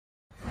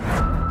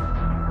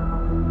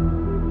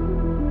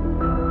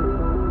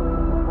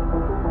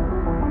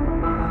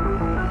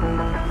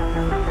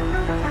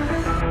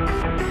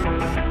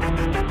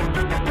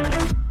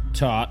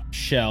Top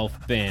Shelf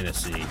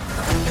Fantasy.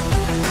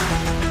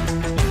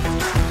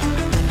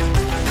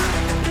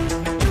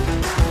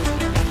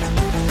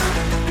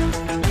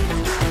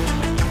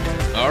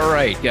 All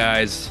right,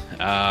 guys,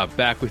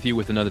 back with you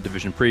with another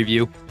division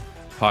preview,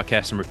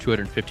 podcast number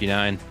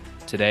 259.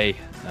 Today,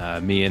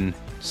 me and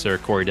Sir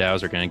Corey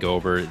Dowes are going to go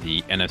over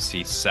the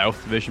NFC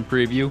South division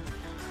preview.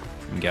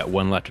 We got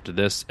one left after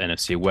this,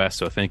 NFC West.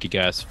 So thank you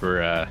guys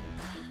for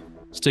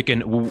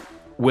sticking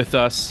with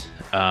us.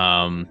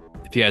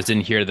 If you guys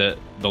didn't hear the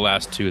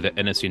last two, the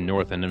NFC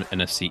North and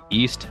NFC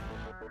East,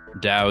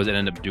 Dowes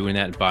ended up doing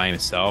that by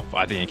himself.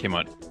 I think it came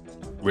out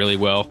really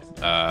well.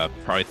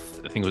 Probably,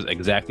 I think it was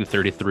exactly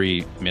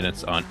 33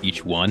 minutes on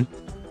each one.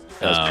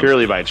 That was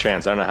purely by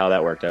chance. I don't know how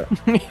that worked out.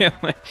 Yeah,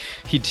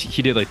 he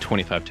did like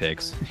 25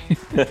 takes.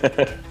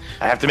 I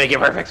have to make it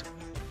perfect.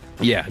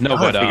 Yeah, no,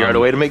 but figure out a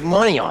way to make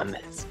money on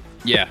this.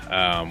 Yeah,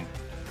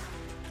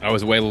 I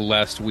was away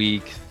last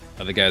week.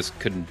 Other guys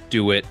couldn't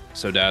do it,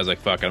 so Dad was like,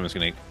 "Fuck, I'm just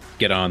gonna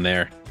get on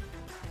there,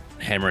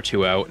 hammer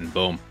two out, and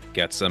boom,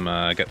 got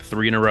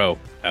 3 in a row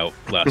out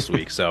last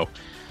week." So,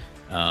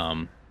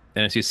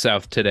 NFC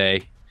South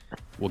today.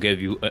 We'll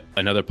give you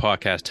another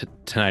podcast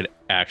tonight.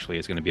 Actually,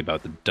 it's going to be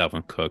about the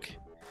Dalvin Cook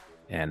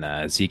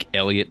and Zeke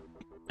Elliott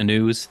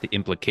news, the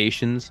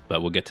implications,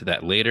 but we'll get to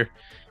that later.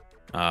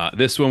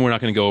 This one, we're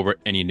not going to go over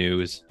any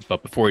news,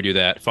 but before we do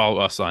that, follow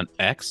us on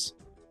X,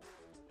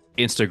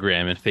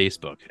 Instagram, and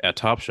Facebook at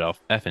Top Shelf,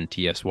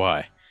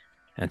 FNTSY,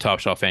 and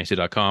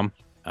TopShelfFantasy.com.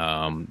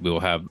 We will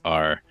have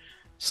our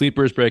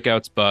sleepers,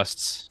 breakouts,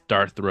 busts,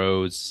 dart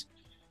throws,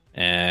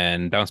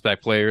 and bounce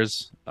back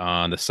players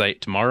on the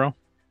site tomorrow.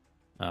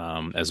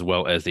 As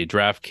well as the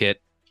draft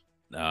kit,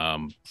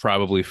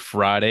 probably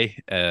Friday,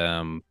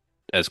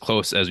 as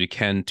close as we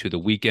can to the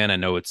weekend.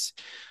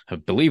 I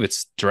believe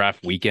it's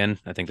draft weekend.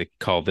 I think they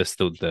call this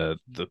the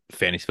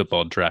fantasy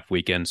football draft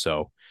weekend.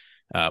 So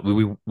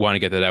we want to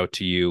get that out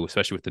to you,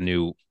 especially with the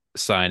new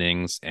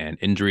signings and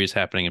injuries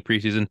happening in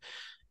preseason.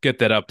 Get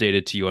that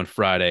updated to you on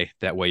Friday.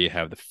 That way you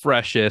have the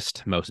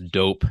freshest, most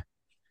dope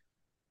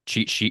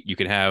cheat sheet you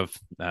can have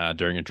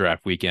during a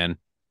draft weekend.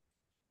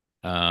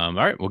 All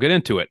right, we'll get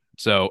into it.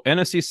 So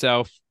NFC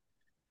South,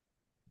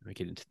 let me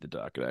get into the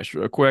docket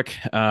real quick.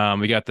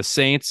 We got the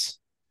Saints,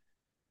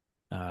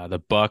 the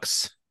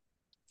Bucs,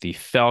 the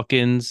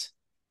Falcons,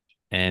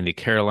 and the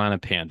Carolina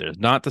Panthers.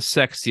 Not the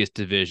sexiest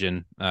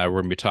division we're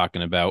going to be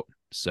talking about.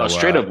 So a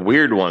straight up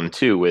weird one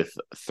too, with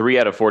 3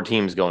 out of 4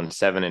 teams going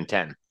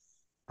 7-10.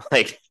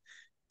 Like,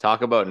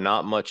 talk about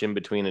not much in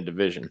between a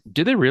division.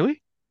 Did they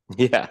really?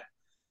 Yeah.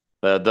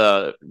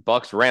 The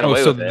Bucs ran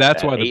away with it.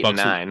 That's why the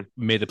Bucs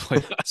made the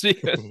playoffs.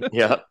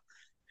 Yep.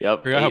 I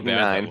forgot how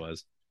bad that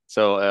was.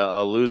 So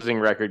a losing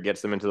record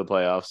gets them into the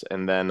playoffs,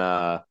 and then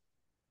I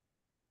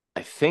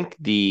think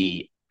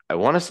I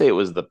want to say it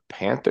was the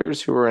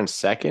Panthers who were in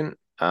second.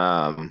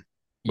 I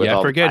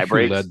forget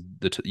who led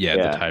the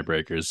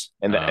tiebreakers.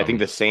 And I think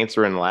the Saints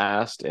were in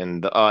last,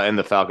 and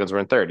the Falcons were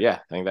in third. Yeah,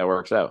 I think that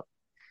works out.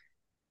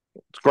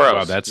 It's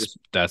gross. Wow,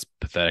 that's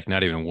pathetic.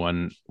 Not even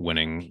one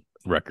winning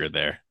record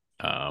there.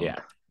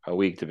 A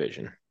weak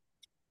division.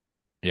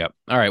 Yep.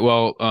 All right.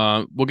 Well,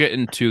 we'll get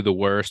into the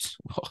worst.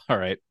 Well, all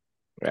right.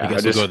 Yeah, I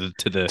guess we'll go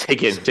to the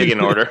take in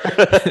order.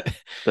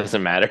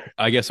 Doesn't matter.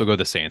 I guess we'll go to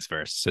the Saints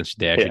first, since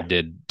they actually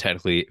did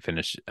technically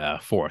finish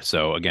fourth.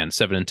 So again,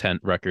 7-10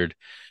 record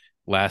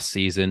last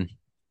season.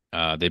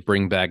 They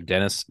bring back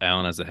Dennis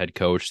Allen as the head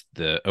coach.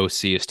 The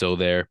OC is still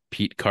there.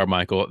 Pete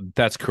Carmichael.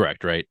 That's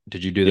correct, right?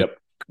 Did you do that? Yep,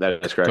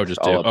 that is correct. Coaches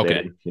too.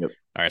 Okay. Yep.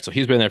 All right. So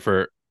he's been there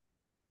for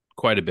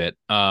quite a bit.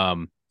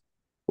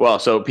 Well,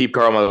 so Pete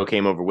Carmichael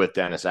came over with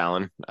Dennis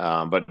Allen,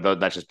 but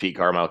that's just Pete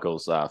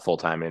Carmichael's full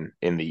time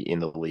in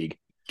the league.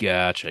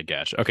 Gotcha.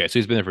 Okay, so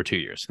he's been there for 2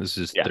 years. This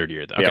is his third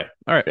year. Okay, yep.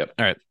 All right, yep.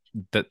 All right.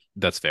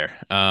 That's fair.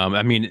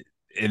 I mean,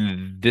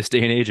 in this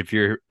day and age, if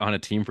you're on a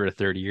team for a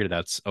third year,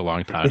 that's a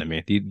long time to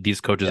me.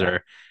 These coaches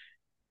are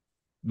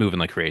moving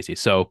like crazy.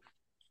 So,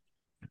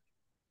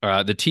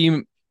 the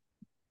team,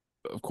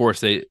 of course,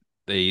 they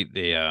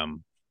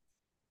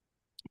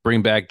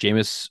bring back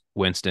Jameis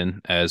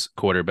Winston as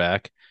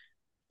quarterback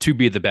to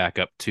be the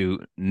backup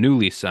to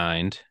newly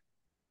signed.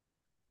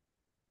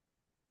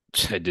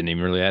 I didn't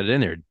even really add it in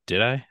there,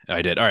 did I?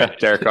 I did. All right.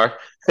 Derek Carr.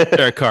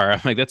 Derek Carr.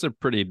 I'm like, that's a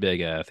pretty big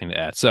thing to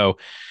add. So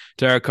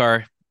Derek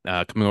Carr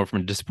coming over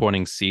from a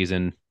disappointing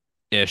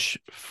season-ish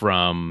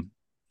from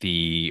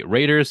the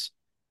Raiders,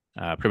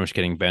 pretty much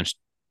getting benched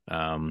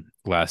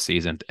last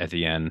season at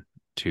the end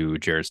to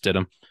Jarrett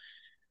Stidham.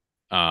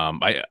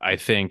 I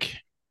think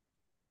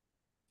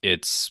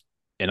it's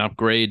an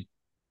upgrade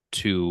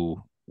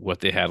to what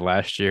they had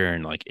last year,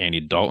 and like Andy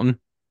Dalton,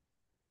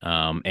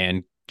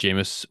 and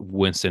Jameis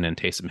Winston and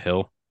Taysom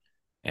Hill,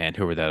 and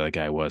whoever that other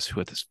guy was.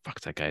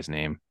 Fuck's that guy's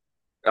name?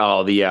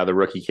 Oh, the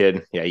rookie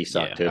kid. Yeah, he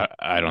sucked too.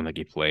 I don't think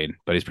he played,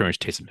 but he's pretty much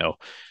Taysom Hill.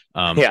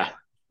 Yeah.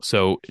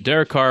 So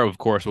Derek Carr, of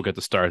course, will get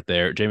the start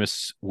there.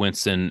 Jameis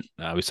Winston,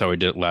 we saw we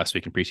did it last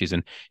week in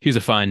preseason. He's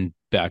a fine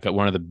backup,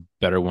 one of the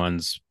better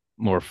ones,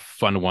 more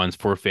fun ones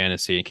for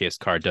fantasy in case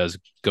Carr does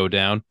go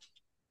down.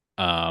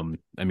 I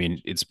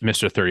mean, it's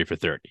Mr. 30 for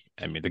 30.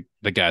 I mean,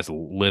 the guy's a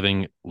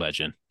living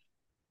legend.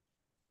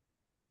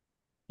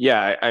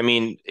 Yeah, I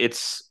mean,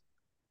 it's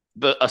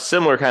a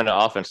similar kind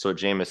of offense to what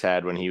Jameis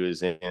had when he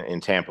was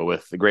in Tampa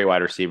with the great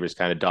wide receivers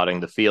kind of dotting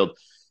the field.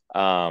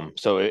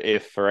 So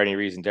if for any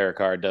reason Derek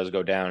Carr does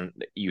go down,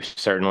 you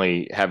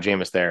certainly have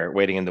Jameis there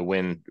waiting in the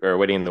wind or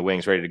waiting in the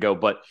wings, ready to go.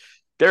 But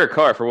Derek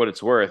Carr, for what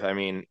it's worth, I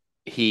mean,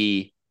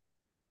 I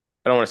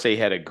don't want to say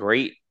he had a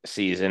great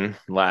season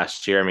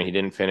last year. I mean, he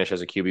didn't finish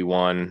as a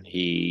QB1.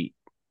 He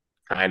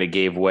kind of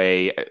gave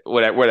way,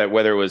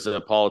 whether it was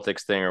a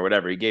politics thing or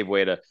whatever. He gave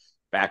way to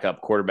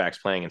backup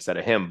quarterbacks playing instead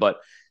of him. But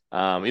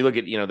you look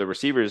at the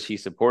receivers he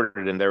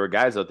supported, and there were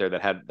guys out there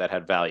that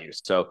had value.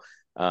 So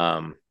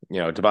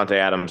Devontae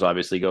Adams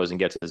obviously goes and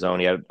gets his own.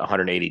 He had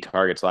 180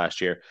 targets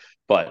last year,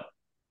 but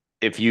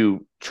if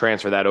you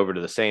transfer that over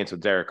to the Saints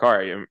with Derek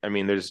Carr, I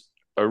mean, there's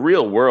a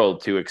real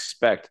world to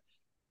expect,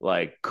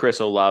 like Chris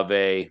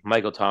Olave,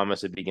 Michael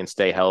Thomas if he can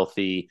stay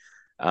healthy,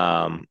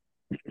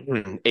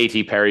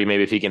 A.T. Perry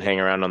maybe if he can hang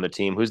around on the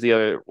team. Who's the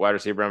other wide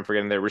receiver I'm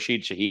forgetting there?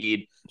 Rashid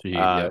Shaheed,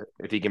 Yeah.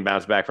 if he can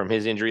bounce back from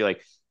his injury.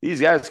 Like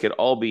these guys could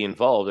all be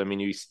involved. I mean,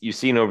 you've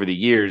seen over the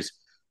years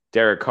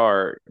Derek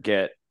Carr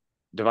get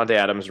Devontae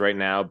Adams right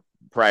now.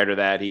 Prior to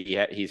that,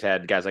 he's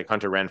had guys like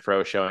Hunter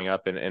Renfrow showing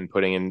up and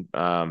putting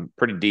in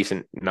pretty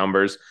decent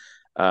numbers.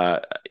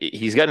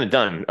 He's gotten it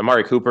done.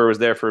 Amari Cooper was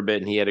there for a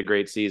bit, and he had a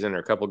great season or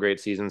a couple great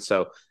seasons.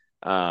 So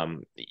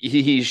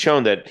he's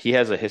shown that he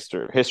has a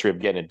history of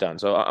getting it done.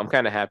 So I'm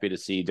kind of happy to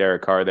see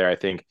Derek Carr there. I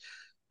think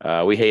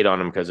we hate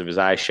on him because of his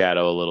eye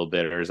shadow a little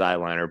bit or his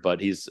eyeliner, but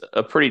he's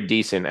a pretty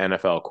decent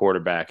NFL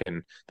quarterback,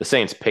 and the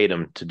Saints paid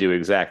him to do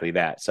exactly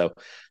that. So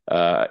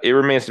it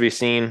remains to be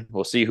seen.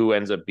 We'll see who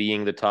ends up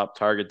being the top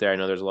target there. I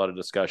know there's a lot of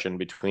discussion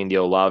between the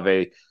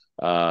Olave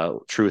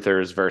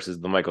truthers versus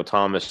the Michael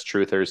Thomas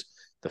truthers.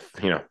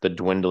 The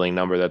dwindling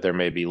number that there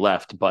may be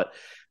left, but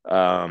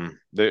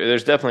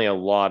there's definitely a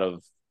lot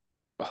of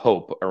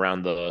hope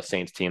around the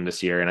Saints team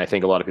this year, and I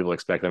think a lot of people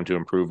expect them to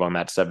improve on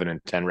that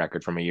 7-10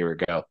 record from a year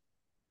ago.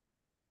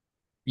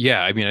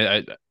 Yeah, I mean,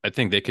 I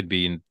think they could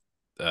be in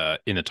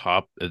the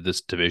top of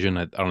this division.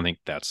 I don't think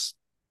that's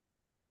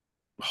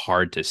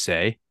hard to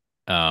say.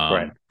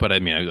 Right. But I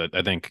mean,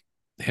 I think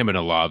him and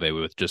Olave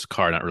with just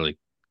Carr not really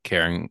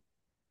caring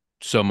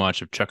so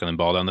much of chucking the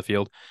ball down the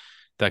field,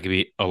 that could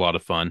be a lot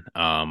of fun.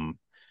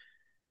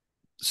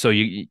 So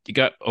you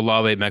got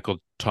Olave,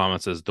 Michael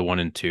Thomas as the 1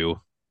 and 2.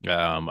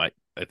 I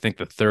think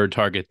the third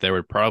target there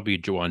would probably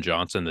be Juwan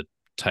Johnson, the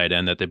tight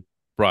end that they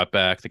brought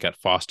back. They got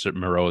Foster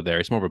Moreau there.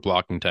 He's more of a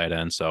blocking tight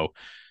end, so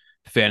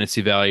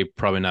fantasy value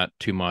probably not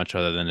too much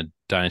other than a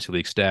dynasty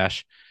league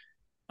stash.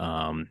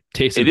 Taysom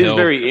It is Hill,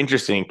 very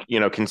interesting,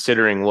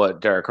 considering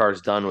what Derek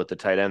Carr's done with the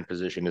tight end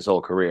position his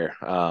whole career.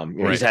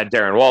 right? He's had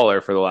Darren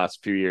Waller for the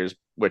last few years,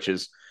 which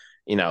is,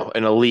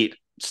 an elite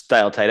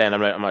style tight end.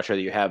 I'm not sure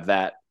that you have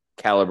that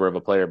caliber of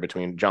a player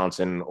between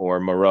Johnson or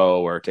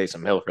Moreau or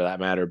Taysom Hill for that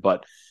matter.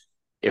 But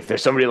if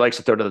there's somebody who likes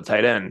to throw to the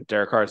tight end,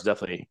 Derek Carr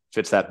definitely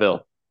fits that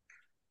bill.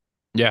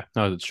 Yeah,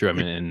 no, that's true. I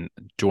mean, and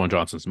Juwan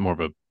Johnson's more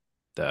of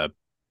a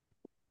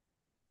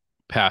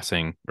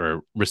passing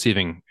or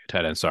receiving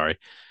tight end, sorry,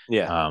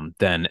 Yeah.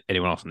 than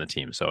anyone else on the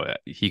team. So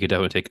he could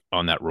definitely take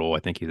on that role. I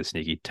think he's a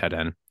sneaky tight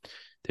end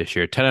this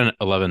year. 10 and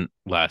 11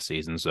 last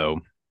season. So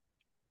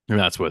and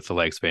that's with the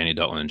legs of Andy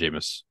Dalton and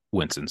Jameis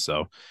Winston.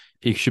 So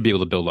he should be able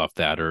to build off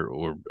that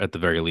or at the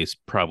very least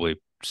probably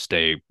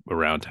stay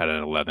around 10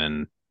 and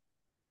 11,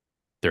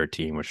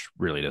 13, which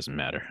really doesn't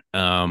matter.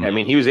 I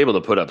mean, he was able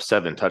to put up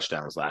 7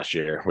 touchdowns last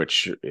year,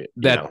 which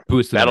that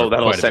boosted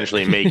that'll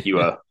essentially make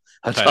you a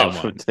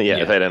tough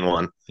tight end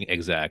 1.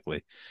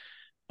 Exactly.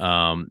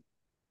 Other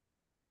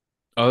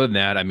than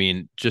that, I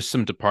mean, just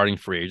some departing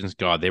free agents.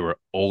 God, they were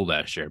old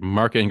last year.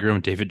 Mark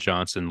Ingram, David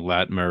Johnson,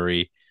 Lat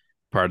Murray,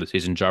 part of the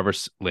season.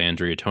 Jarvis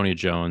Landry, Tony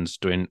Jones,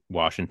 Dwayne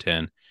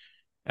Washington,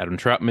 Adam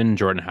Troutman,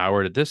 Jordan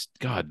Howard. The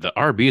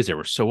RBs there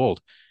were so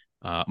old.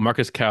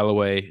 Marcus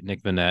Callaway,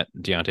 Nick Vannett,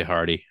 Deontay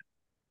Hardy.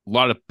 A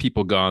lot of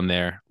people gone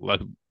there.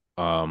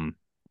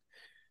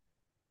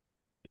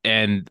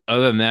 And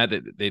other than that,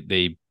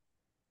 they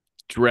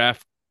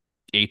draft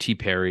A.T.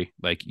 Perry,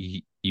 like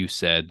you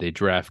said. They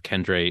draft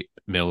Kendre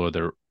Miller,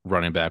 their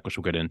running back, which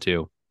we'll get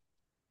into.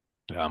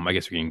 I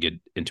guess we can get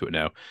into it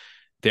now.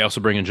 They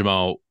also bring in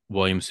Jamal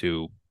Williams,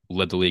 who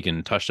led the league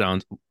in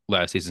touchdowns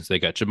last season. So they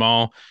got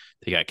Jamal,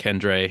 they got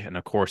Kendre, and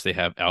of course they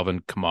have Alvin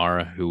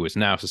Kamara, who is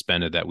now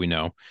suspended, that we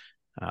know,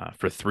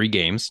 for 3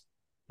 games,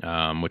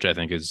 which I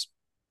think is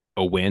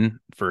a win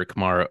for a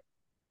Kamara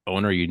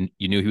owner. You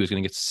knew he was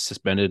going to get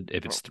suspended.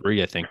 If it's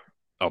 3, I think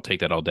I'll take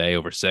that all day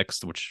over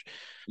 6. Which,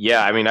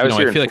 yeah, I mean, I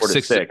feel like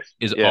 6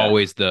 is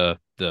always the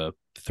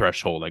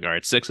threshold. Like, all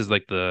right, 6 is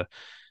like the,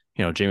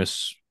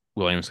 Jameis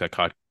Williams got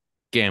caught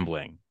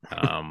gambling.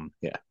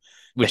 Yeah.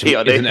 Which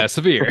isn't as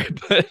severe.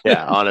 But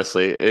yeah,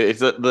 honestly, it's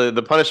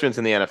the punishments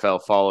in the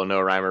NFL follow no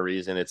rhyme or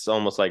reason. It's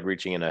almost like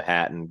reaching in a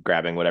hat and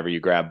grabbing whatever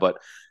you grab.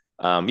 But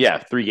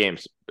 3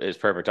 games is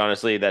perfect.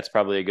 Honestly, that's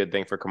probably a good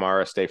thing for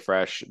Kamara. Stay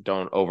fresh.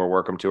 Don't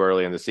overwork him too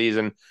early in the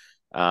season.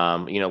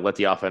 Let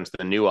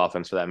the new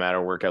offense for that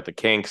matter, work out the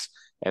kinks,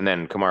 and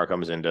then Kamara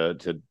comes in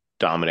to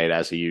dominate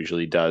as he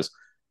usually does.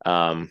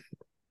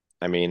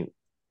 I mean,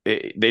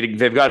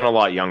 they've gotten a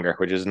lot younger,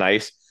 which is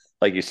nice.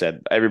 Like you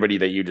said, everybody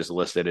that you just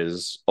listed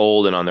is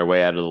old and on their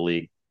way out of the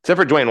league, except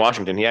for Dwayne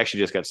Washington. He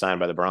actually just got signed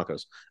by the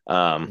Broncos,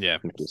 Yeah,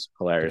 which is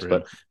hilarious. good for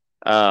him.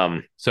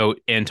 But So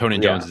Antonio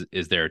yeah, Jones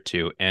is there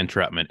too, and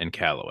Trutman and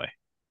Callaway.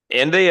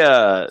 and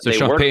So they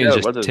Sean worked Payton's out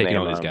just what's his taking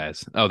name? all these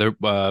guys. Oh, they're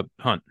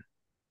Hunt.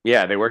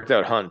 Yeah, they worked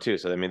out Hunt too.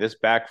 So I mean, this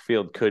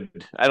backfield could.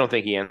 I don't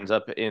think he ends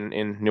up in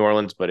New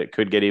Orleans, but it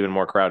could get even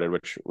more crowded,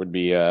 which would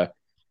be I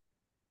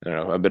don't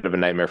know, a bit of a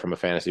nightmare from a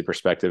fantasy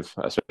perspective,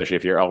 especially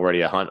if you're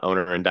already a Hunt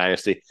owner in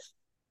Dynasty.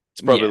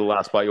 It's probably Yeah, the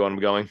last spot you want him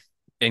going.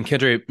 and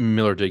Kendra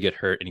Miller did get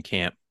hurt in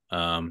camp,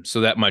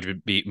 so that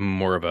might be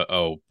more of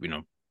a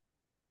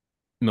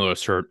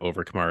Miller's hurt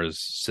over Kamara's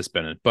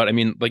suspended. But I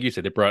mean, like you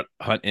said, they brought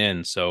Hunt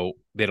in, so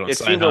they don't It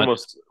sign seemed Hunt.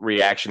 almost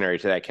reactionary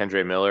to that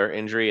Kendra Miller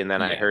injury, and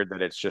then I Yeah, heard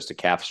that it's just a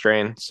calf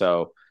strain,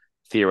 so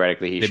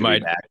theoretically he they should be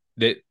might. back.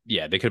 They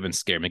could have been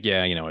scared. Like,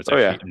 yeah, it's Oh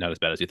yeah, actually not as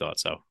bad as you thought.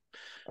 So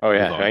oh move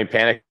yeah. I on. mean,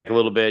 panic a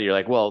little bit. You're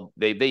like, well,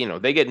 they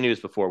get news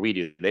before we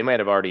do. They might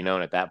have already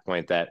known at that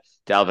point that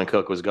Dalvin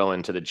Cook was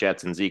going to the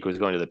Jets and Zeke was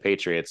going to the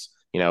Patriots.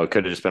 It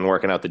could have just been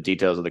working out the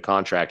details of the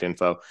contract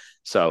info.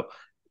 So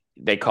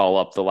they call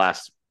up the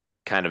last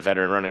kind of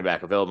veteran running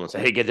back available and say,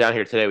 "Hey, get down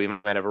here today. We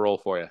might have a role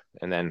for you."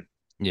 And then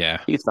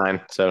Yeah, he's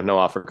fine. So no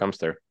offer comes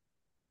through.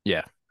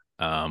 yeah.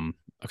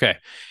 Okay.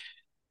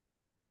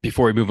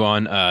 Before we move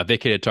on,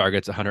 vacated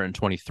targets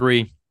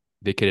 123,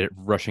 vacated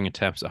rushing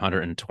attempts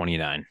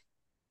 129.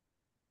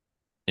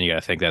 And you got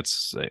to think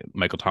that's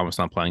Michael Thomas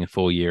not playing a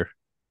full year.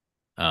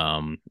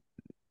 Um,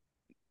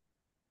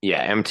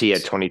 Yeah, MT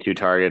at 22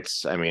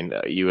 targets. I mean,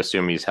 you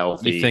assume he's you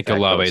healthy. think That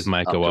Olave's goes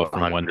might up go to up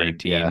from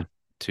 100. Yeah. 119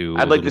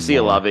 to a I'd like to little see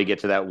more. Olave get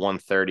to that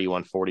 130,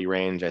 140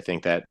 range. I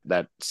think that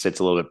sits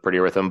a little bit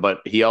prettier with him, but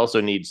he also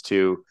needs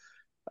to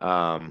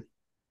um,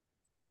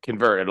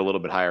 convert at a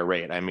little bit higher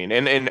rate. I mean,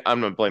 and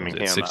I'm not Was blaming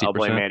it him. I'll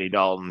blame 60%? Andy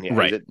Dalton. Yeah, he's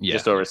Right. at Yeah.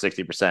 just over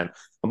 60%.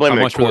 I'm How blaming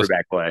the much were those?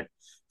 quarterback play.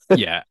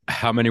 Yeah.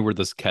 How many were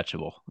those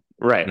catchable?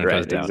 And Right, it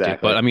comes right, down to. But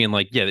exactly. I mean,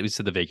 like, yeah, we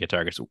said the vacant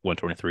targets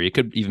 123. It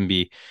could even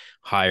be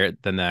higher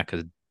than that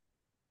because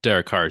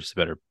Derek Carr is a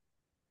better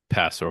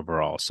passer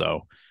overall.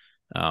 So,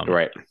 um,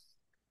 Right.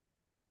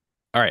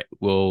 all right,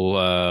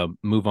 we'll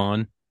move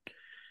on.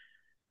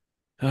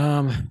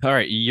 All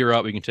right, you're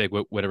up. You can take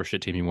whatever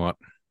shit team you want.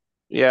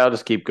 Yeah, I'll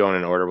just keep going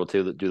in order. We'll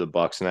do the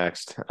Bucs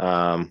next.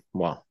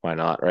 Well, why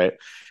not, right?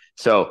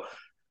 So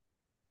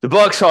the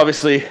Bucs,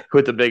 obviously,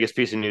 with the biggest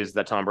piece of news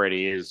that Tom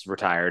Brady is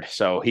retired,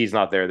 so he's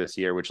not there this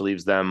year, which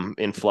leaves them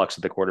in flux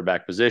at the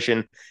quarterback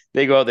position.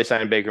 They go out, they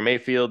sign Baker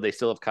Mayfield. They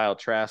still have Kyle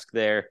Trask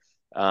there.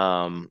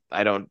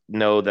 I don't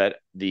know that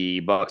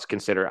the Bucs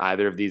consider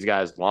either of these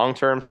guys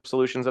long-term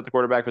solutions at the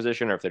quarterback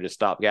position, or if they're just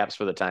stopgaps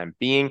for the time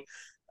being.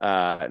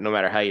 No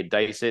matter how you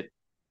dice it,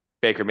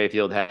 Baker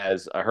Mayfield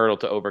has a hurdle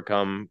to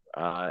overcome,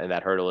 and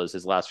that hurdle is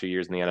his last few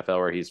years in the NFL,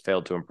 where he's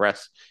failed to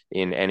impress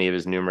in any of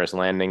his numerous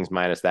landings,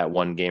 minus that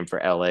one game for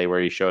LA where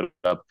he showed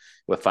up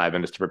with 5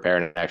 minutes to prepare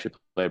and actually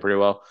played pretty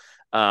well.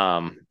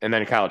 And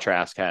then Kyle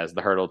Trask has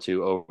the hurdle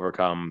to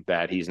overcome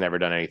that he's never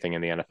done anything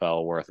in the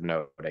NFL worth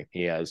noting.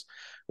 He has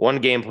one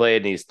game played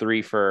and he's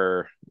 3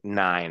 for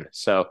 9.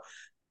 So,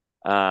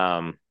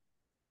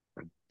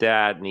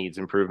 that needs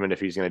improvement if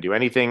he's going to do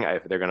anything.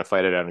 If they're going to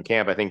fight it out in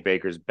camp, I think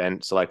Baker's been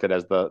selected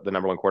as the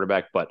number one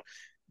quarterback, but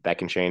that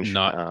can change.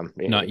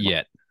 Not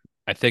yet.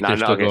 I think they're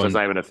Not still okay, so it's going.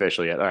 not even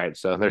official yet. All right,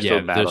 so they're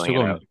Yeah, still they're still battling it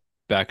out. going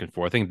back and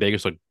forth. I think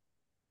Baker's look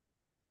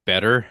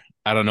better.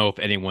 I don't know if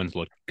anyone's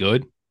looked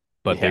good,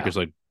 but Yeah, Baker's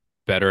look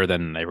better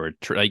than they were.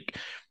 Like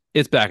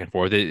it's back and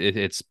forth.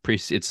 It's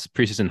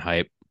preseason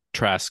hype.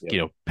 Trask,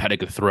 yep. had a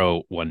good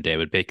throw one day,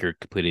 but Baker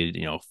completed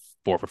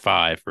 4 for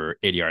 5 for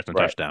 80 yards and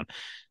a Right, touchdown.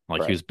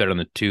 Like he right. was better on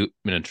the 2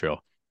 minute drill.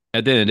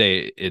 At the end of the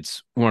day,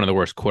 it's one of the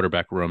worst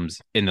quarterback rooms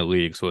in the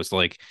league. So it's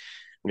like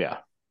Yeah,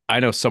 I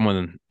know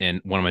someone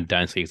in one of my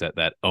dynasty leagues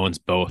that owns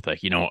both. Like,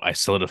 I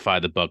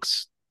solidified the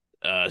Bucs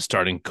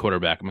starting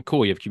quarterback. I'm like,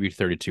 cool, you have QB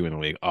 32 in the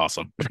league.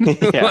 Awesome.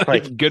 yeah. Like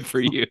Like, good for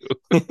you.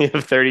 you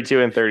have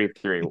 32 and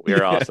 33. We're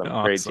Yeah, awesome.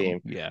 Great awesome. team.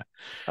 Yeah,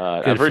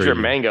 I'm good pretty for sure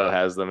you. Mango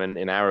has them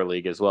in our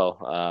league as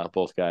well.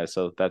 Both guys.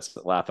 So that's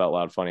laugh out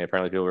loud funny.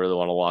 Apparently, people really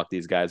want to lock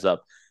these guys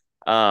up.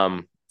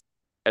 Um,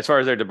 as far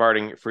as their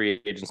departing free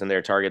agents and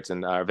their targets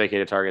and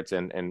vacated targets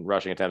and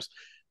rushing attempts,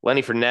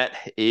 Lenny Fournette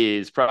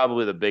is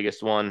probably the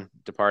biggest one,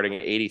 departing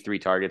at 83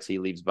 targets he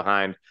leaves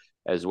behind,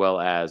 as well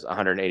as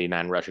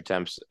 189 rush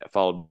attempts,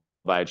 followed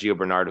by Gio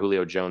Bernard,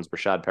 Julio Jones,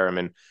 Brashad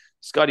Perriman,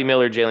 Scotty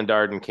Miller, Jalen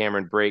Darden,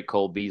 Cameron Brake,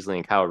 Cole Beasley,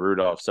 and Kyle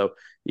Rudolph. So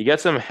you get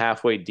some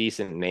halfway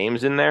decent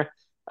names in there.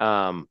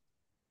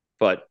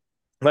 But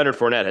Leonard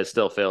Fournette has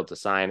still failed to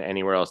sign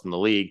anywhere else in the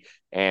league.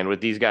 And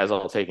with these guys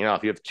all taking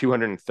off, you have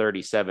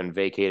 237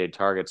 vacated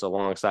targets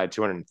alongside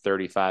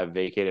 235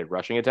 vacated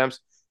rushing attempts.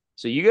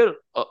 So you get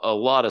a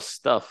lot of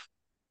stuff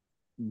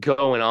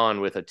going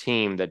on with a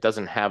team that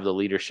doesn't have the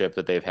leadership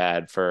that they've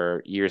had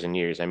for years and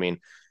years. I mean,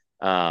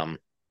 um,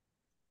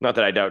 Not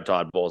that I doubt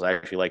Todd Bowles. I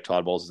actually like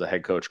Todd Bowles as a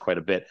head coach quite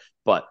a bit,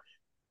 but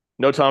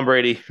no Tom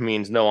Brady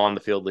means no on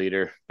the field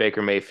leader.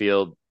 Baker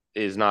Mayfield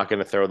is not going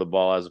to throw the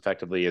ball as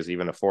effectively as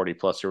even a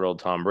 40-plus-year-old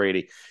Tom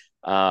Brady.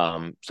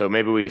 So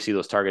maybe we see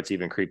those targets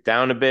even creep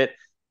down a bit.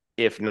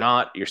 If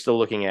not, you're still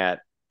looking at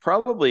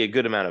probably a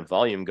good amount of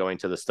volume going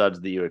to the studs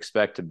that you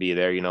expect to be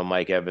there,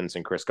 Mike Evans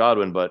and Chris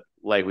Godwin. But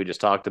like we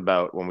just talked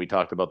about when we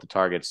talked about the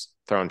targets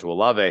thrown to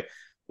Olave,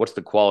 what's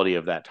the quality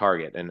of that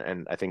target?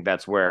 And I think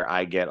that's where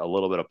I get a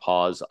little bit of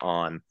pause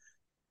on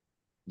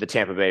the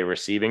Tampa Bay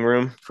receiving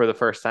room for the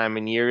first time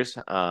in years.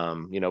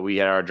 We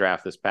had our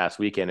draft this past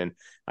weekend, and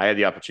I had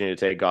the opportunity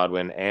to take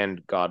Godwin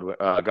and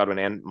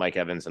Mike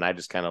Evans, and I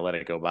just kind of let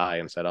it go by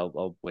and said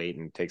I'll wait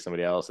and take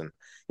somebody else. And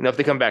if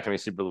they come back to me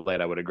super late,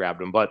 I would have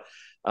grabbed them. But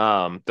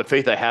the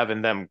faith I have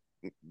in them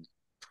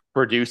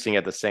producing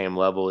at the same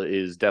level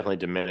is definitely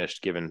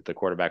diminished given the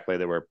quarterback play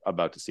that we're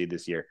about to see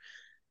this year.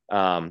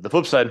 The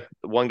flip side,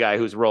 one guy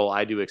whose role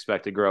I do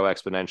expect to grow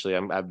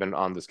exponentially. I've been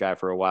on this guy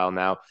for a while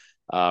now.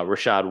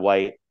 Rachaad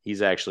White,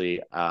 he's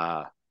actually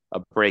a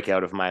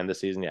breakout of mine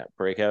this season. Yeah,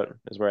 breakout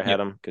is where I had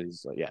him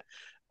because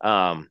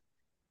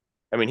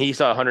he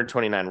saw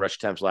 129 rush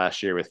attempts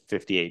last year with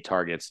 58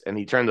 targets, and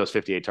he turned those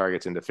 58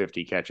 targets into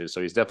 50 catches.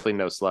 So he's definitely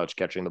no slouch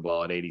catching the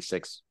ball at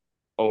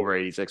over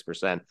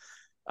 86%.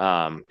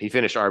 He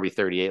finished RB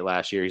 38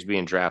 last year. He's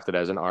being drafted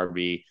as an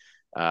RB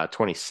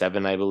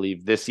 27, I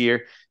believe, this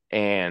year.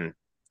 And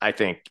I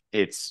think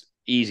it's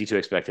easy to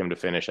expect him to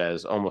finish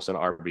as almost an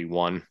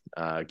RB1,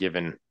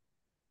 given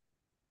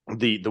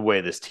the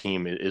way this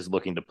team is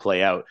looking to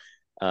play out.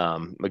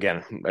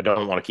 Again, I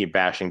don't want to keep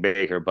bashing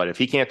Baker, but if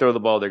he can't throw the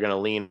ball, they're going to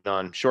lean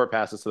on short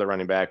passes to the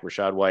running back,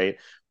 Rachaad White,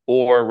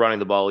 or running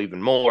the ball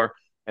even more,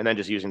 and then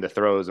just using the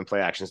throws and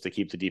play actions to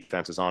keep the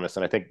defenses honest.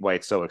 And I think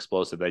White's so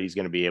explosive that he's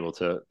going to be able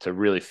to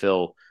really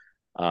fill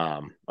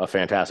a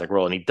fantastic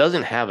role. And he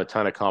doesn't have a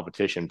ton of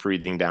competition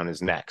breathing down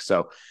his neck.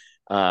 So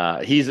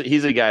he's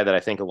a guy that I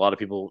think a lot of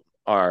people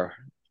are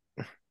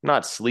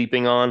not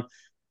sleeping on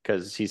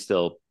because he's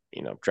still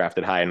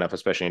drafted high enough,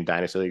 especially in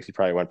dynasty leagues. He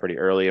probably went pretty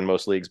early in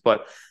most leagues,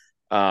 but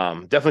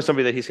definitely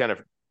somebody that he's kind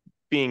of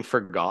being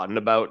forgotten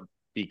about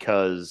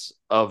because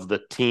of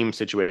the team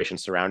situation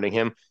surrounding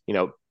him.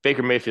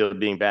 Baker Mayfield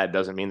being bad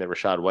doesn't mean that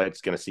Rachaad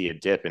White's going to see a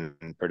dip in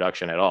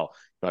production at all.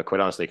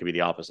 Quite honestly, it could be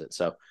the opposite.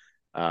 So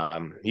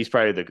he's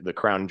probably the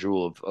crown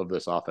jewel of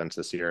this offense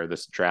this year,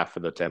 this draft for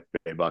the Tampa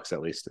Bay Bucs,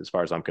 at least as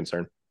far as I'm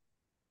concerned.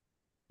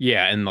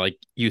 Yeah, and like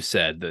you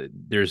said,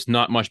 there's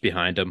not much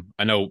behind him.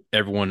 I know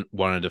everyone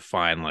wanted to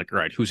find all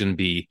right, who's going to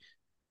be,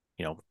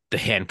 the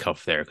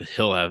handcuff there because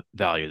he'll have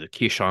value. The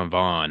Keyshawn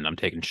Vaughn. I'm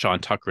taking Sean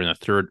Tucker in the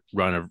third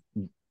run of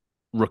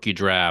rookie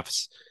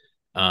drafts.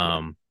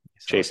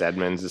 Chase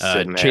Edmonds is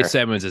sitting there. Chase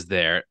Edmonds is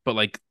there,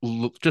 but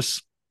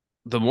just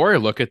the more I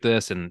look at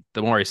this and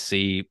the more I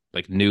see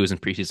news and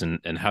preseason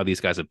and how these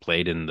guys have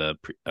played in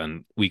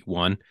week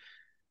one,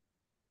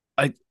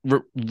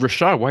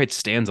 Rachaad White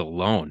stands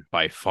alone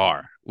by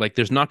far.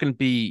 There's not going to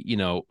be, a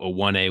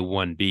 1A,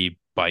 1B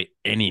by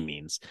any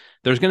means.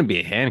 There's going to be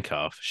a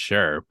handcuff,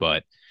 sure,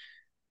 but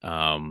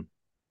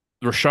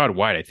Rachaad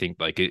White, I think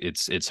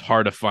it's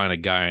hard to find a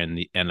guy in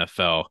the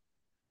NFL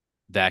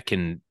that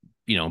can,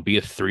 be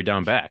a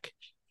 3-down back.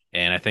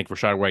 And I think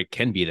Rachaad White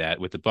can be that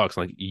with the Bucs.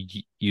 Like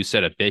you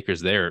said, if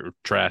Baker's there,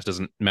 Trask,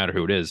 doesn't matter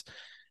who it is.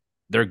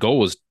 Their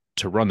goal is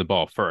to run the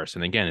ball first.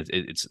 And again,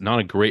 it's not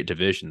a great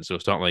division, so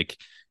it's not like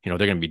they're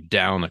going to be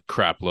down a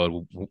crap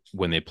load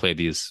when they play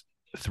these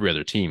three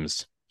other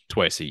teams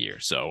twice a year.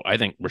 So I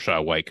think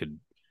Rachaad White could,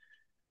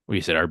 what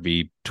you said,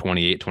 RB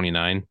 28,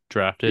 29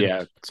 drafted.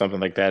 Yeah, something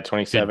like that,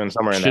 27,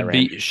 somewhere in that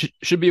range.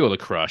 Should be able to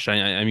crush.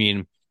 I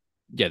mean,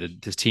 yeah,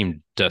 this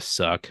team does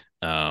suck.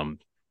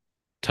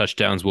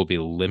 Touchdowns will be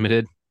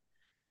limited,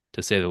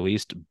 to say the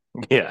least.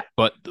 Yeah.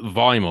 But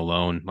volume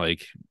alone,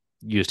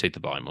 you just take the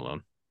volume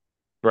alone.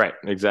 Right,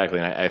 exactly.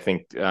 And I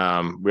think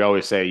we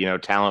always say,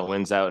 talent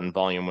wins out and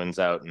volume wins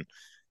out. And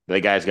the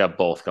guy's got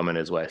both coming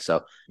his way.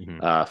 So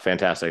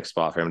fantastic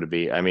spot for him to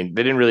be. I mean,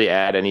 they didn't really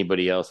add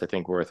anybody else, I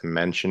think, worth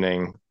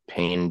mentioning.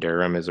 Payne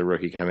Durham is a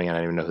rookie coming in. I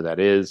don't even know who that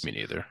is. Me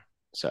neither.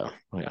 So,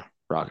 yeah,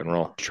 rock and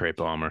roll. Trey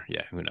Palmer.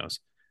 Yeah, who knows?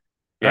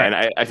 Yeah,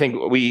 and I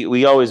think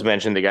we always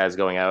mention the guys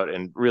going out,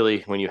 and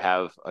really when you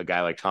have a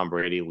guy like Tom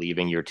Brady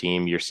leaving your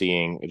team, you're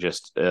seeing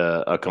just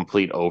a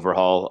complete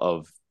overhaul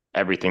of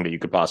everything that you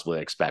could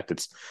possibly expect.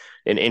 It's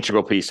an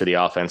integral piece to the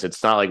offense.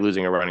 It's not like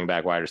losing a running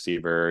back, wide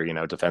receiver,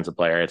 defensive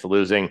player. It's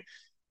losing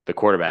the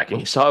quarterback. And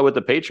you saw it with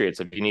the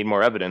Patriots. If you need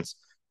more evidence,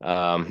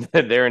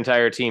 their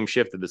entire team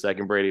shifted the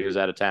second Brady was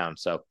out of town.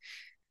 So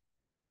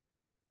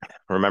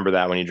remember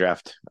that when you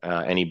draft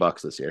any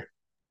Bucs this year.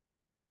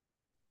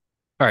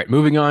 All right,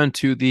 moving on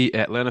to the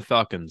Atlanta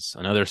Falcons,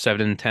 another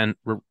 7-10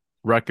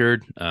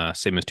 record,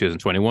 same as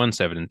 2021,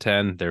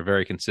 7-10. They're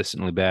very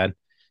consistently bad,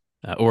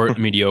 or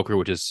mediocre,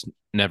 which is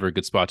never a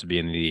good spot to be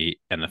in the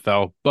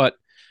NFL. But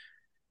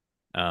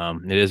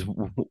it is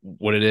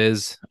what it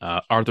is.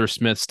 Arthur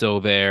Smith's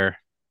still there,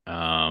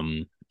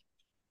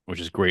 which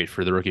is great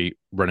for the rookie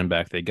running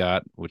back they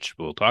got, which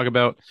we'll talk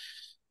about.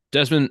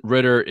 Desmond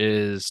Ritter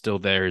is still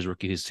there. His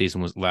rookie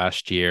season was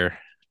last year.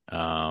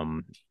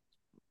 Um,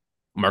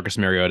 Marcus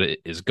Mariota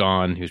is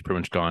gone. He was pretty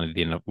much gone at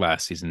the end of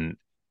last season,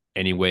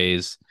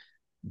 anyways.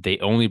 They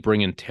only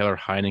bring in Taylor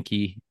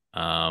Heineke,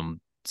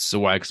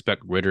 so I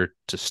expect Ritter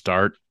to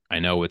start. I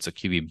know it's a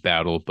QB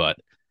battle, but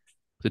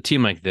with a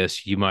team like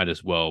this, you might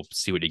as well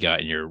see what you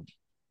got in your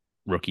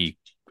rookie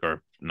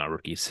or not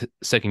rookie,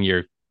 second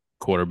year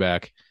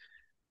quarterback.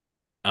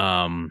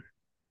 Um,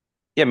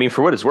 Yeah, I mean,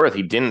 for what it's worth,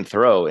 he didn't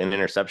throw an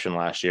interception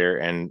last year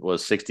and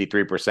was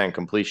 63%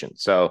 completion.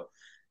 So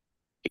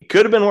it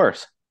could have been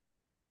worse.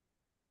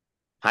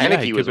 yeah, he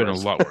Heineke could was have been a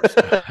worse. lot worse.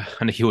 I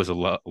think he was a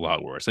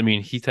lot worse. I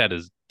mean, he's had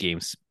his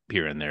games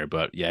here and there,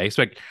 but yeah, I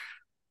expect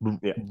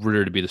Yeah.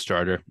 Ritter to be the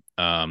starter.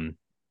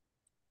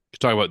 To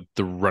talk about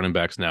the running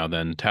backs now,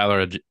 then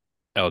Tyler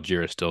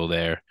Algier is still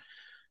there.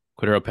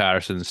 Cordero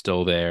Patterson's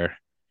still there.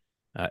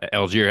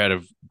 Algier had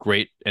a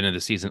great end of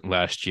the season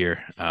last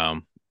year.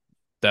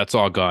 That's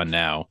all gone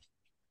now.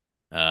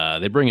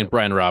 They bring in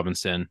Brian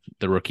Robinson,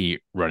 the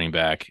rookie running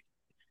back.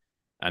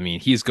 I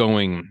mean, he's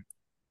going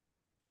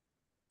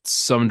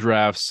some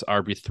drafts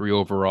RB3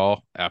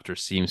 overall after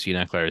CMC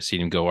and Eckler has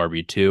seen him go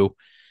RB2.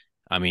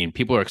 I mean,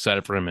 people are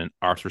excited for him in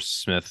Arthur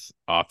Smith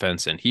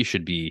offense, and he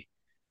should be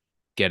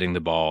getting the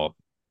ball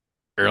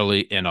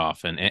early and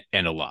often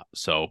and a lot.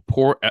 So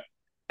poor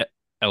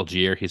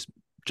Algier, he's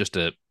just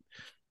a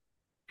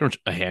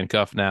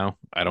handcuff now.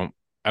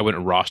 I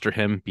wouldn't roster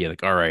him, be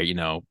like, all right,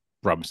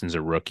 Robinson's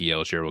a rookie,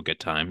 Algier will get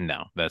time.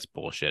 No, that's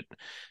bullshit.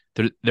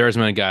 There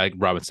hasn't been a guy like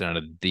Robinson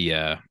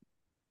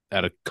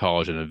out of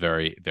college in a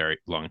very, very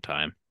long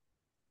time.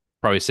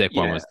 Probably Saquon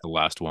Yeah. was the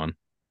last one.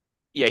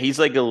 Yeah, he's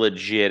like a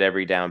legit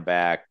every down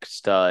back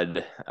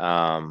stud.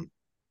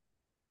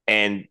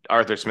 And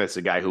Arthur Smith's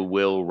a guy who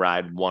will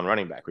ride one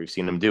running back. We've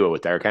seen him do it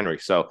with Derrick Henry.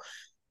 So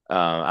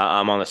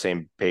I'm on the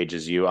same page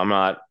as you. I'm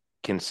not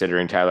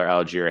considering Tyler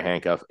Algier a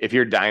handcuff. If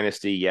you're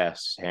dynasty,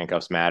 yes,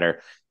 handcuffs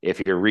matter.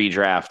 If you're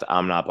redraft,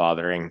 I'm not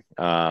bothering.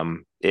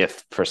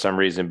 If for some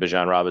reason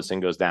Bijan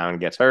Robinson goes down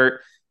and gets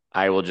hurt,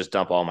 I will just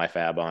dump all my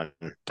fab on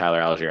Tyler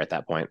Algier at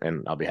that point,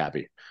 and I'll be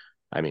happy.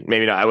 I mean,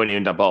 maybe not. I wouldn't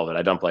even dump all of it.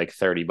 I dump like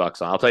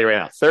 $30 on. I'll tell you right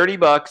now,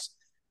 $30.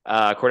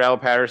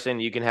 Cordell Patterson,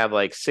 you can have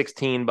like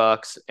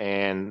 $16,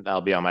 and I'll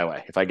be on my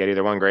way. If I get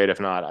either one, great. If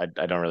not,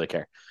 I don't really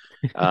care.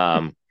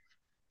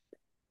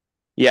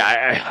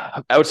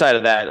 Yeah, outside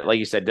of that, like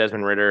you said,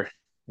 Desmond Ritter,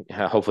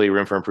 hopefully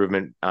room for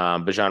improvement.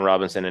 Bijan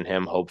Robinson and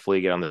him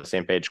hopefully get on the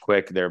same page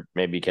quick. They're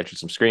maybe catching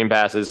some screen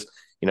passes,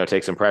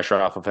 take some pressure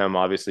off of him.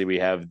 Obviously, we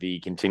have the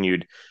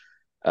continued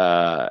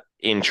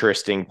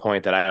interesting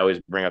point that I always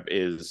bring up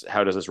is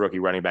how does this rookie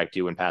running back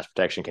do in pass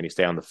protection? Can he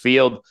stay on the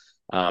field?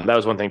 That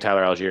was one thing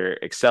Tyler Algier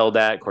excelled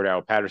at.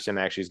 Cordell Patterson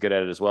actually is good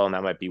at it as well, and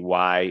that might be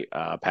why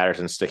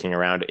Patterson's sticking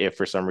around. If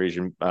for some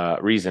reason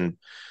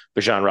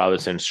Bijan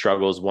Robinson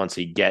struggles once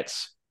he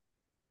gets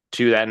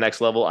to that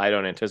next level, I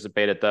don't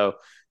anticipate it though.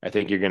 I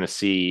think you're going to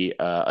see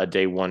a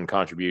day one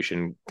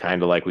contribution,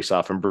 kind of like we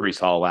saw from Breece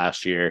Hall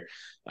last year.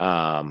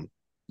 Come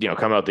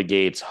out the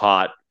gates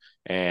hot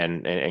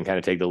and kind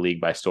of take the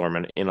league by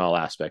storm in all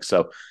aspects.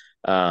 So,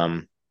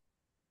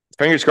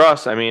 fingers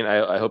crossed. I mean,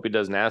 I hope he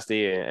does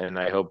nasty, and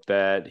I hope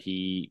that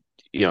he,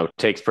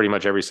 takes pretty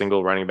much every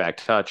single running back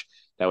touch.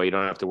 That way, you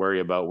don't have to worry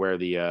about where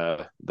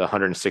the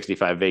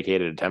 165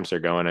 vacated attempts are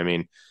going. I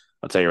mean,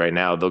 I'll tell you right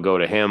now, they'll go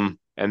to him,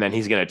 and then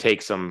he's going to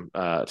take some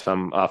off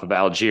of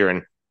Algier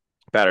and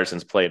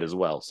Patterson's plate as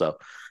well. So,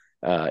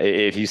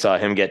 if you saw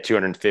him get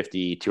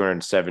 250,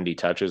 270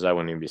 touches, I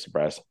wouldn't even be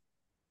surprised.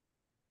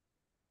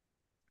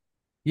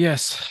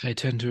 Yes, I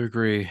tend to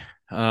agree.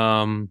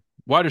 Wide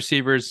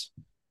receivers,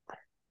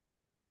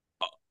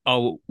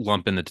 I'll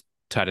lump in the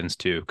tight ends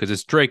too, because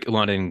it's Drake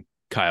London,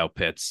 Kyle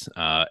Pitts.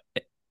 End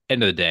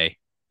of the day.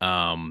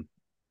 Other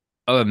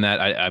than that,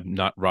 I'm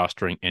not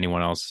rostering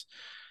anyone else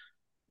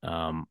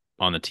on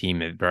the team.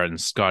 Better than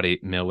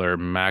Scotty Miller,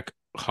 Mac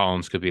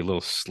Hollins could be a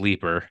little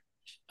sleeper.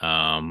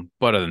 But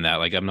other than that,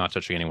 like I'm not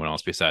touching anyone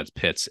else besides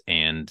Pitts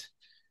and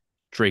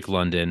Drake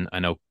London. I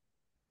know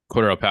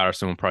Cordero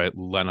Patterson will probably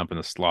line up in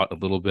the slot a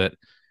little bit,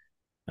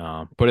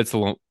 but it's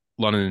the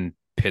London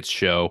Pitts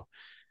show.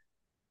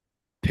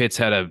 Pitts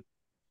had a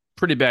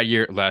pretty bad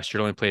year last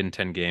year, only played in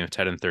 10 games,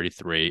 10 and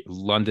 33.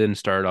 London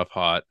started off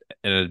hot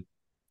and a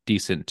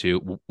decent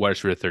too, wide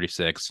receiver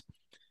 36.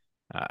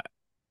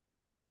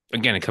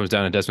 Again, it comes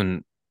down to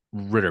Desmond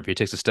Ritter. If he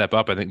takes a step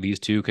up, I think these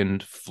two can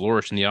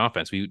flourish in the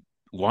offense. We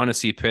want to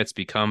see Pitts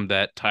become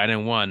that tight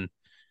end one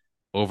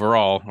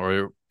overall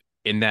or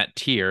in that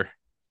tier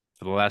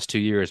for the last 2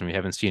 years, and we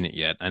haven't seen it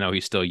yet. I know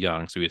he's still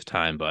young, so he has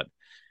time, but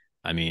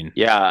I mean,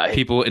 yeah,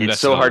 people it's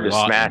invested so a hard to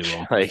lot smash. into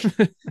him. Like,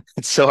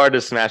 it's so hard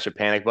to smash a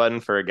panic button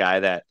for a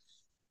guy that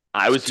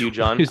I was huge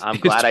on. I'm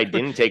glad I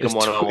didn't take him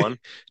 101.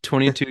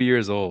 22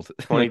 years old.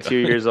 22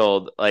 years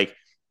old. Like,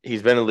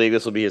 he's been in the league.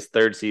 This will be his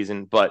third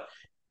season, but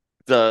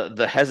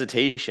the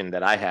hesitation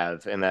that I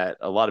have and that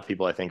a lot of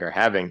people I think are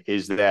having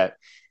is that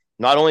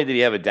not only did he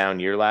have a down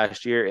year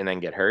last year and then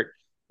get hurt,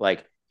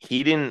 like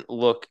he didn't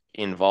look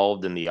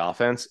involved in the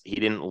offense. He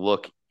didn't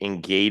look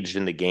engaged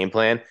in the game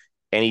plan.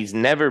 and he's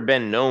never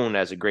been known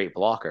as a great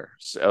blocker.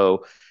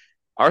 So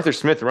Arthur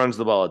Smith runs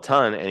the ball a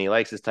ton, and he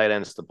likes his tight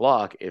ends to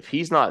block. If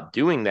he's not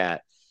doing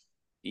that,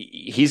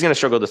 he's going to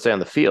struggle to stay on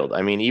the field.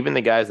 I mean, even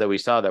the guys that we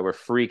saw that were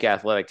freak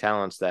athletic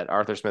talents that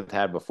Arthur Smith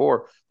had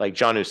before, like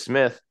Jonnu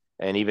Smith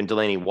and even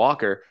Delaney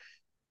Walker,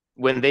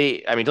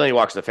 Delaney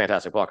Walker's a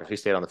fantastic blocker. So he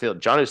stayed on the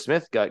field. Jonnu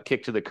Smith got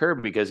kicked to the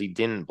curb because he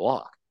didn't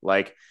block.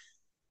 Like,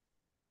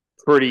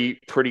 pretty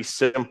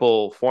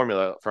simple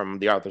formula from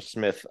the Arthur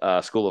Smith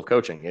school of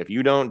coaching. If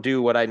you don't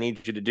do what I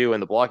need you to do in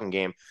the blocking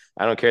game,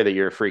 I don't care that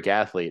you're a freak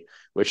athlete,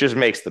 which just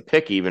makes the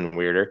pick even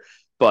weirder.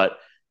 But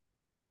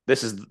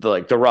this is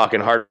the rock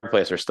and hard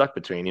place we're stuck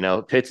between.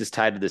 Pitts is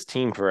tied to this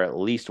team for at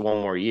least one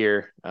more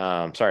year.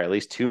 At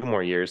least 2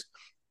 more years.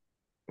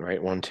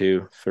 Right, 1,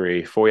 2,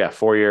 3, 4. Yeah,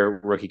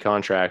 4-year rookie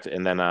contract,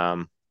 and then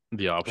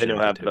the option. Then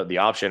you'll have the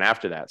option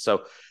after that.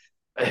 So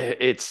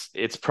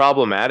it's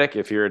problematic.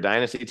 If you're a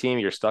dynasty team,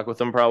 you're stuck with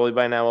them probably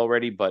by now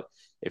already. But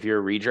if you're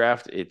a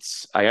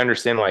redraft, I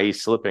understand why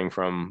he's slipping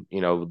from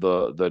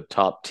the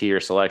top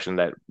tier selection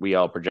that we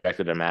all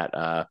projected him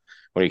at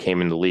when he came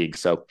in the league.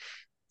 So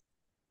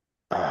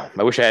I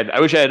wish I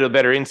had a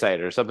better insight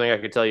or something I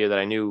could tell you that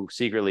I knew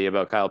secretly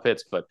about Kyle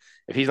Pitts. But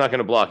if he's not going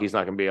to block, he's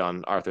not going to be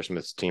on Arthur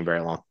Smith's team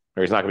very long,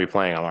 or he's not going to be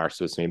playing on Arthur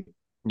Smith's team.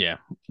 Yeah,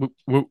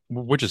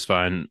 which is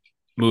fine.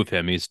 Move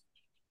him. He's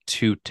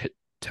too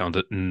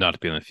talented not to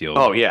be on the field.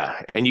 Oh yeah,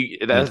 and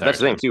that's the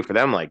thing too for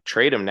them. Like,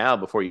 trade him now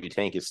before you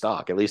tank his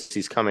stock. At least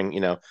he's coming.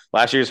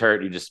 Last year's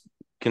hurt. You just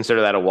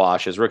consider that a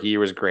wash. His rookie year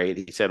was great.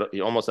 He said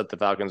he almost set the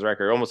Falcons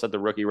record, almost set the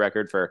rookie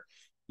record for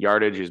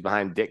yardage. He was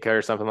behind Ditka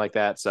or something like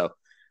that. So,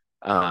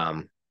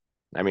 I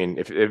mean,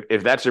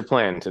 if that's your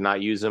plan, to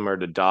not use him or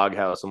to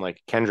doghouse him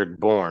like Kendrick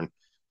Bourne,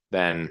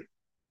 then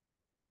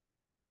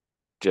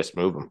just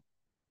move him.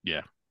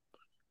 Yeah.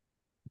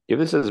 If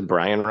this is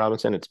Brian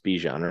Robinson, it's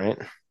Bijan, right?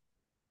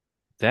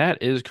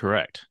 That is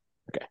correct.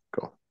 Okay,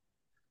 cool.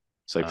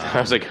 So I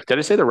was like, did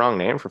I say the wrong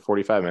name for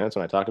 45 minutes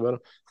when I talked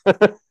about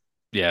him?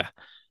 Yeah.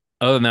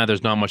 Other than that,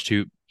 there's not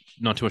too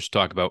much to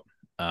talk about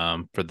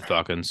for the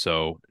Falcons.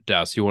 So,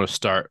 Dallas, you want to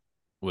start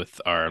with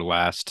our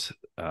last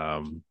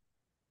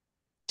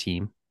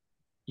team?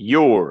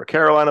 Your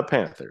Carolina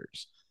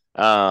Panthers.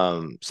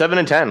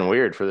 7-10,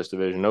 weird for this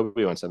division.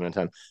 Nobody went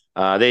 7-10.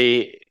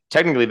 They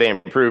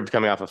improved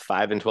coming off a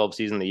 5-12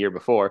 season the year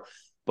before,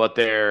 but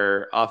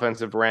their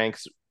offensive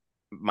ranks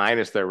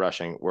minus their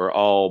rushing were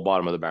all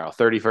bottom of the barrel.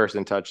 31st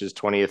in touches,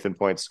 20th in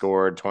points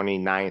scored,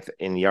 29th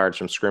in yards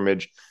from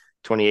scrimmage,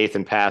 28th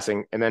in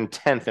passing, and then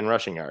 10th in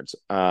rushing yards.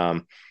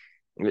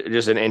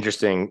 Just an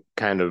interesting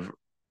kind of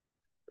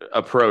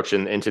approach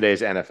in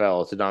today's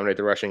NFL to dominate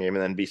the rushing game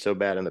and then be so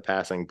bad in the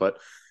passing. But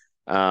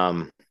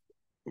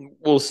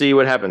we'll see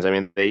what happens. I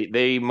mean,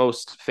 they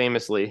most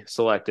famously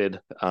selected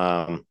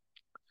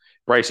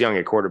Bryce Young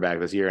at quarterback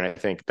this year, and I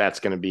think that's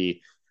going to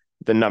be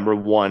the number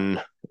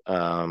one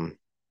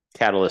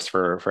catalyst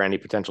for any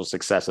potential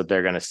success that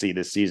they're going to see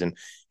this season.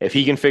 If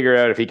he can figure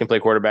out if he can play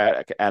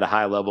quarterback at a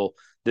high level,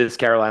 this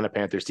Carolina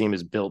Panthers team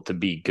is built to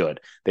be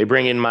good. They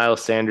bring in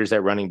Miles Sanders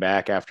at running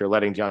back after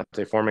letting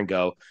Deontay Foreman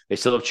go. They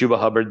still have Chuba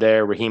Hubbard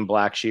there, Raheem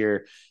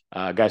Blackshear,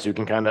 guys who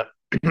can kind of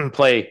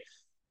play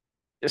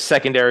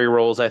secondary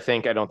roles. I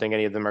don't think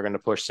any of them are going to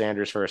push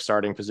Sanders for a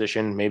starting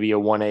position. Maybe a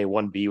 1A,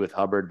 1B with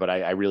Hubbard, but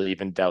I really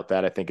even doubt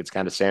that. I think it's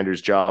kind of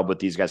Sanders' job with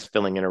these guys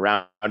filling in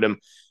around him.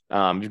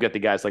 You've got the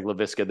guys like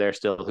LaVisca there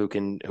still who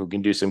can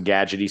do some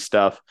gadgety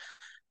stuff.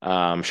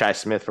 Shi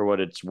Smith, for what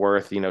it's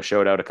worth,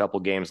 showed out a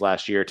couple games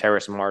last year.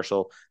 Terrace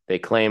Marshall, they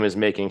claim, is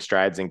making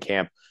strides in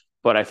camp,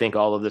 but I think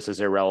all of this is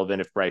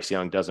irrelevant if Bryce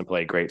Young doesn't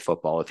play great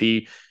football. If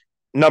he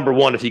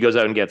goes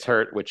out and gets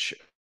hurt, which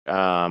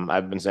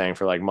I've been saying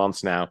for like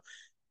months now,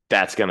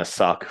 that's going to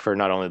suck for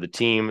not only the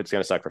team, it's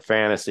going to suck for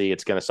fantasy,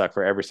 it's going to suck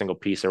for every single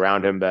piece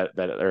around him that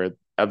or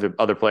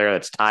other player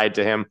that's tied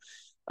to him.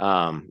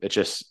 It's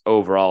just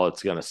overall,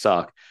 it's going to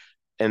suck.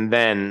 And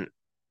then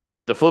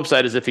the flip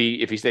side is if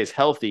he stays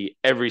healthy,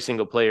 every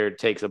single player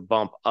takes a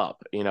bump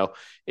up.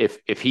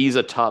 If he's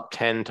a top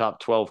 10, top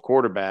 12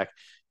 quarterback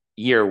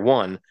year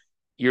one,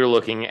 you're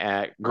looking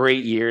at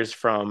great years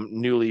from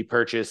newly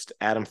purchased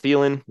Adam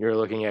Thielen. You're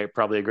looking at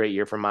probably a great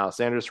year from Miles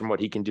Sanders from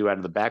what he can do out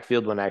of the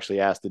backfield when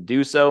actually asked to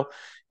do so.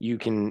 You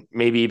can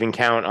maybe even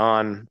count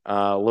on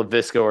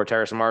LaVisca or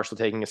Terrace Marshall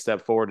taking a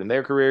step forward in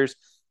their careers.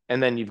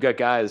 And then you've got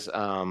guys,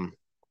 that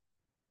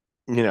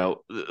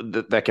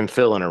can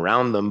fill in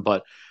around them.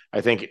 But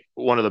I think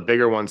one of the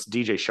bigger ones,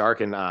 DJ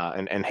Shark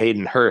and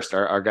Hayden Hurst,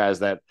 are guys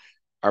that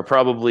are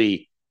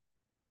probably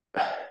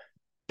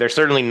 – they're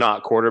certainly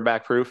not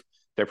quarterback proof.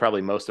 They're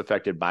probably most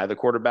affected by the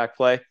quarterback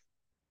play.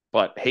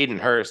 But Hayden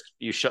Hurst,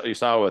 you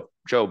saw with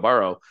Joe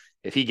Burrow,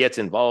 if he gets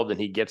involved and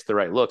he gets the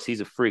right looks,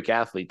 he's a freak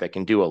athlete that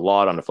can do a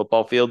lot on the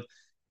football field,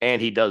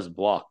 and he does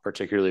block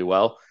particularly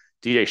well.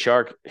 DJ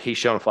Shark, he's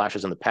shown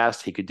flashes in the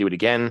past. He could do it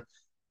again.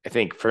 I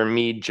think for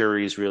me,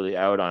 jury's really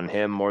out on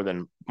him more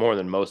than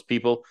most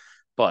people.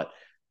 But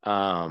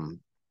I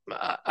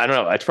don't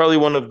know. It's probably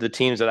one of the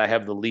teams that I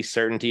have the least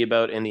certainty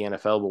about in the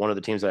NFL, but one of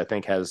the teams that I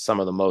think has some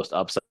of the most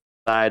upside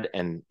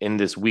and in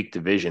this weak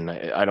division,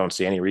 I don't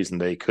see any reason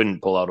they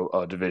couldn't pull out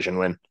a division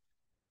win.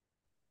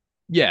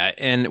 Yeah,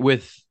 and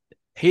with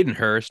Hayden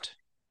Hurst,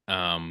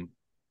 um,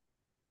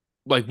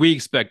 like we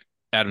expect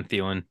Adam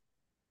Thielen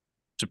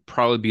to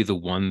probably be the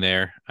one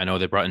there. I know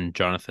they brought in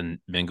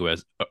Jonathan Mingo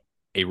as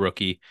a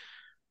rookie,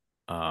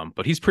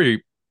 but he's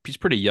pretty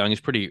young. He's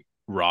pretty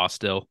raw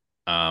still.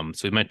 So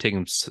it might take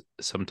him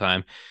some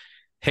time.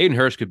 Hayden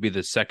Hurst could be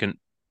the second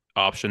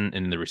option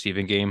in the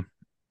receiving game.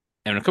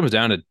 And when it comes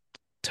down to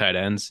tight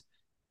ends,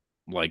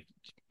 like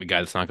a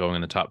guy that's not going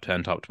in the top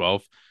 10, top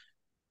 12,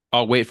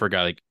 I'll wait for a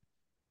guy like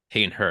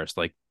Hayden Hurst.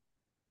 Like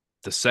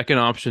the second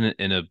option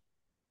in a,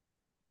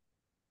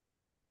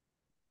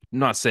 I'm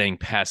not saying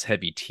pass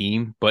heavy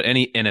team, but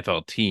any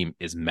NFL team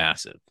is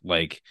massive.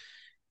 Like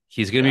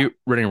he's going to Yeah. be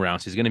running around.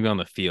 So he's going to be on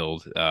the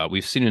field.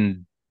 We've seen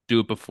him do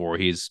it before.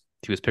 He was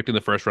picked in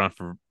the first round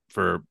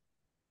for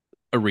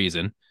a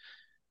reason.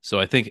 So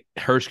I think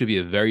Hurst could be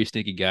a very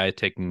sneaky guy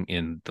taking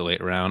in the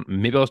late round.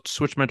 Maybe I'll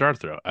switch my dart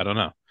throw. I don't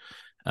know.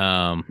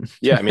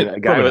 Yeah, I mean, a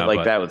guy probably with not, like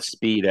but that with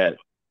speed at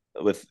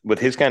with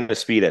his kind of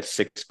speed at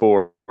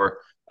 6'4",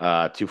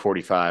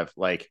 245,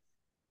 like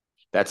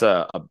that's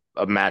a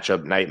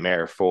matchup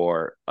nightmare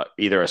for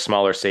either a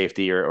smaller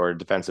safety or a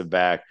defensive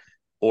back,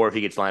 or if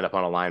he gets lined up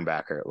on a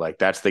linebacker. Like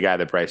that's the guy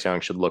that Bryce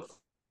Young should look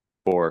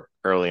for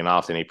early and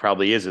often. He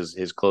probably is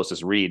his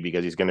closest read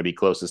because he's going to be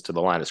closest to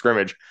the line of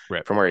scrimmage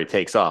right. from where he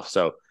takes off.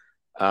 So,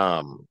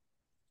 um,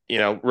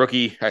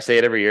 rookie, I say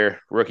it every year,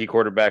 rookie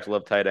quarterbacks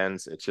love tight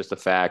ends. It's just a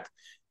fact.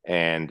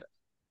 And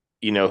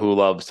who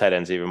loves tight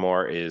ends even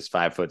more is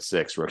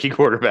 5'6" rookie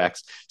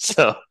quarterbacks.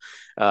 So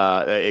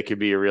it could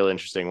be a real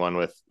interesting one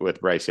with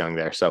Bryce Young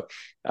there. So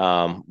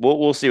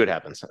we'll see what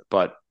happens.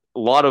 But a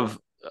lot of,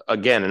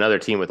 again, another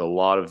team with a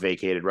lot of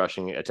vacated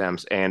rushing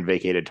attempts and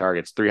vacated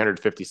targets,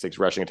 356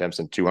 rushing attempts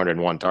and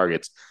 201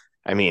 targets.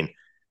 I mean,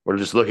 we're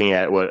just looking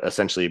at what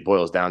essentially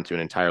boils down to an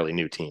entirely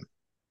new team.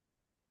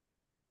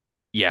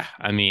 Yeah,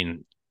 I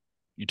mean,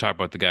 you talk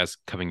about the guys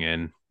coming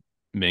in,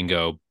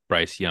 Mingo,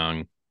 Bryce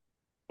Young,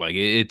 like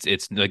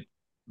it's like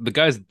the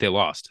guys they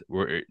lost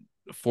were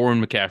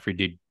Foreign,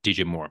 McCaffrey,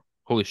 DJ Moore.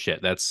 Holy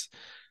shit, that's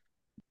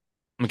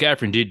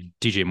McCaffrey and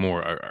DJ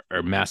Moore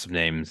are massive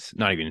names,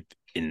 not even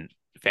in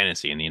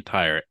fantasy in the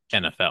entire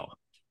NFL.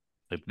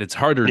 Like it's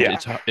harder, Yeah.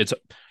 it's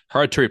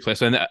hard to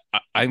replace. And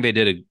I think they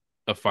did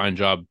a fine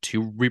job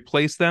to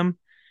replace them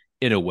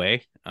in a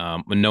way.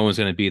 When no one's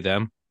going to be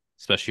them,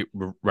 especially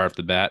right off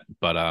the bat.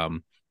 But I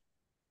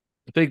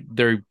think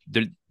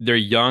they're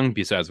young,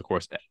 besides of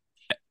course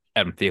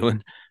Adam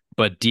Thielen,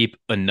 but deep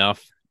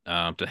enough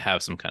to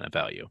have some kind of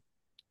value.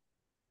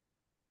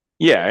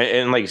 Yeah,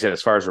 and like you said,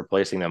 as far as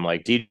replacing them,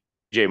 like DJ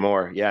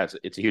Moore, yeah,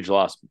 it's a huge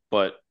loss,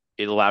 but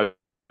it allowed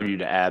you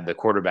to add the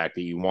quarterback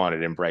that you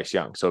wanted in Bryce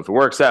Young. So if it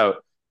works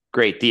out,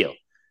 great deal.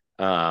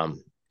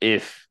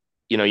 If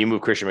you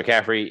move Christian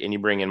McCaffrey and you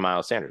bring in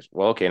Miles Sanders,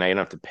 well, okay, now you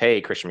don't have to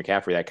pay Christian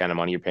McCaffrey that kind of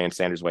money. You're paying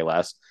Sanders way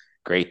less.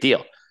 Great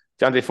deal.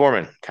 Dante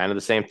Foreman, kind of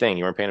the same thing.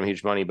 You weren't paying him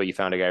huge money, but you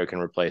found a guy who can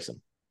replace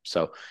him.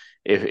 So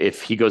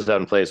if he goes out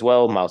and plays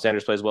well, Miles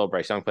Sanders plays well,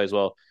 Bryce Young plays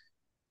well,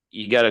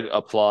 you got to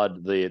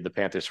applaud the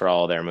Panthers for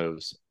all their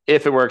moves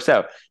if it works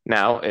out.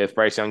 Now, if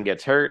Bryce Young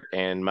gets hurt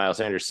and Miles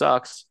Sanders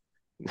sucks,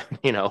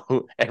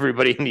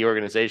 everybody in the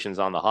organization is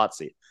on the hot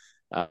seat.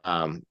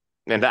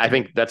 And I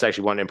think that's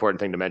actually one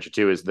important thing to mention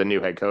too is the new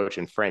head coach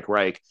and Frank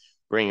Reich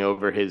bringing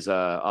over his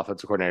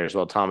offensive coordinator as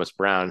well, Thomas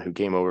Brown, who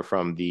came over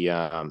from the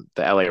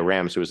LA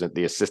Rams, who was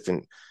the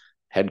assistant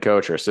head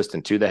coach or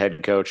assistant to the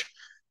head coach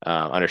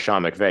under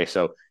Sean McVay.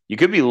 So you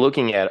could be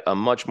looking at a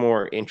much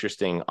more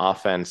interesting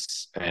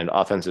offense and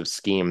offensive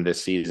scheme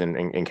this season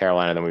in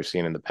Carolina than we've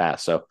seen in the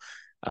past. So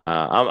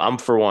I'm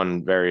for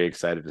one very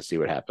excited to see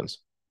what happens.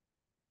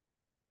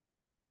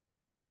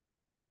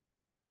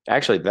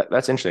 Actually,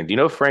 that's interesting. Do you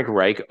know if Frank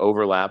Reich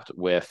overlapped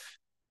with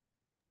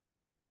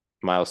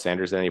Miles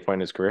Sanders at any point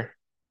in his career?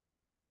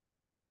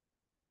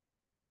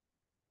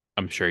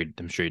 I'm sure he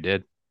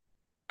did.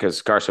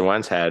 Because Carson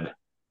Wentz had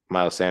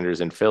Miles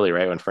Sanders in Philly,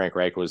 right? When Frank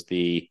Reich was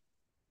I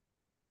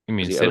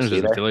mean, the Sanders OC was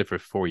in there. Philly for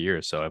 4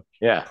 years, so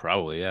Yeah,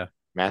 probably yeah.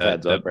 math That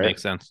adds up, that right?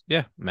 makes sense.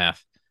 Yeah,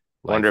 math.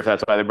 Wonder if Life.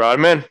 that's why they brought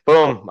him in.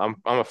 Boom. I'm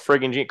a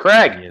friggin' genius.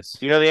 Craig, Genius.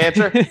 do you know the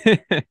answer?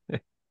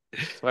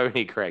 That's why we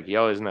need Craig. He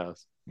always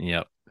knows.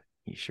 Yep,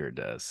 he sure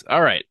does.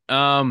 All right.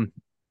 That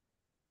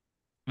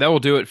will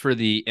do it for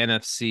the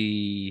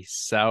NFC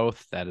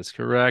South. That is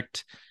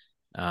correct.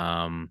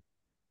 Um,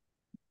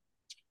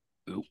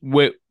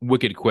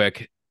 wicked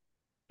quick.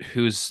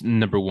 Who's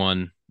number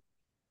one?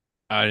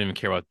 I don't even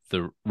care about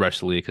the rest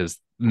of the league because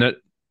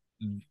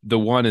the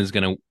one is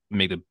going to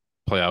make the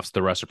playoffs.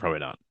 The rest are probably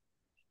not.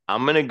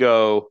 I'm gonna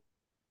go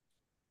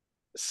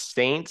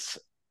Saints,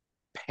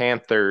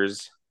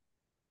 Panthers,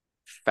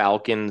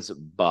 Falcons,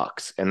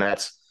 Bucs, and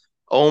that's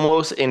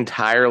almost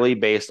entirely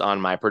based on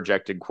my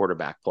projected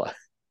quarterback play.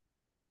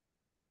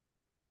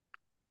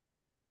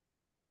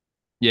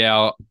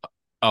 Yeah,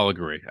 I'll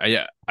agree.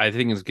 I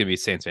think it's going to be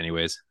Saints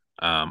anyways.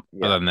 Yeah,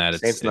 Other than that,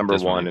 Saints it number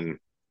doesn't one, really and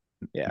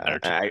yeah,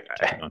 matter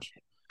too much.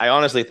 I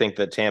honestly think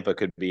that Tampa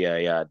could be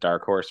a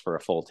dark horse for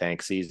a full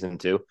tank season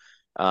too.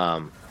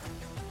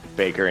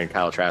 Baker and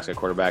Kyle Trask at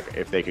quarterback.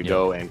 If they could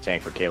go and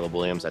tank for Caleb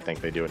Williams, I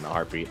think they do it in a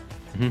heartbeat.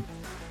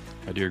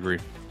 I do agree.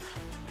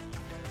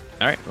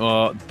 All right,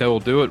 well, that will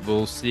do it.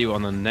 We'll see you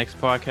on the next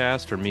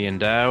podcast. For me and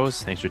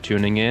Dows, thanks for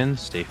tuning in.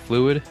 Stay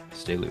fluid,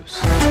 stay loose.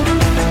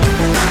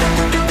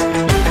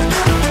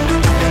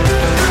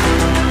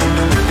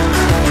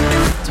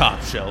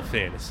 Top Shelf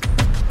Fantasy.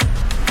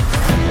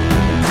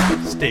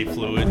 Stay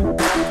fluid.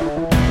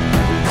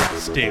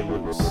 Stay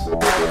loose.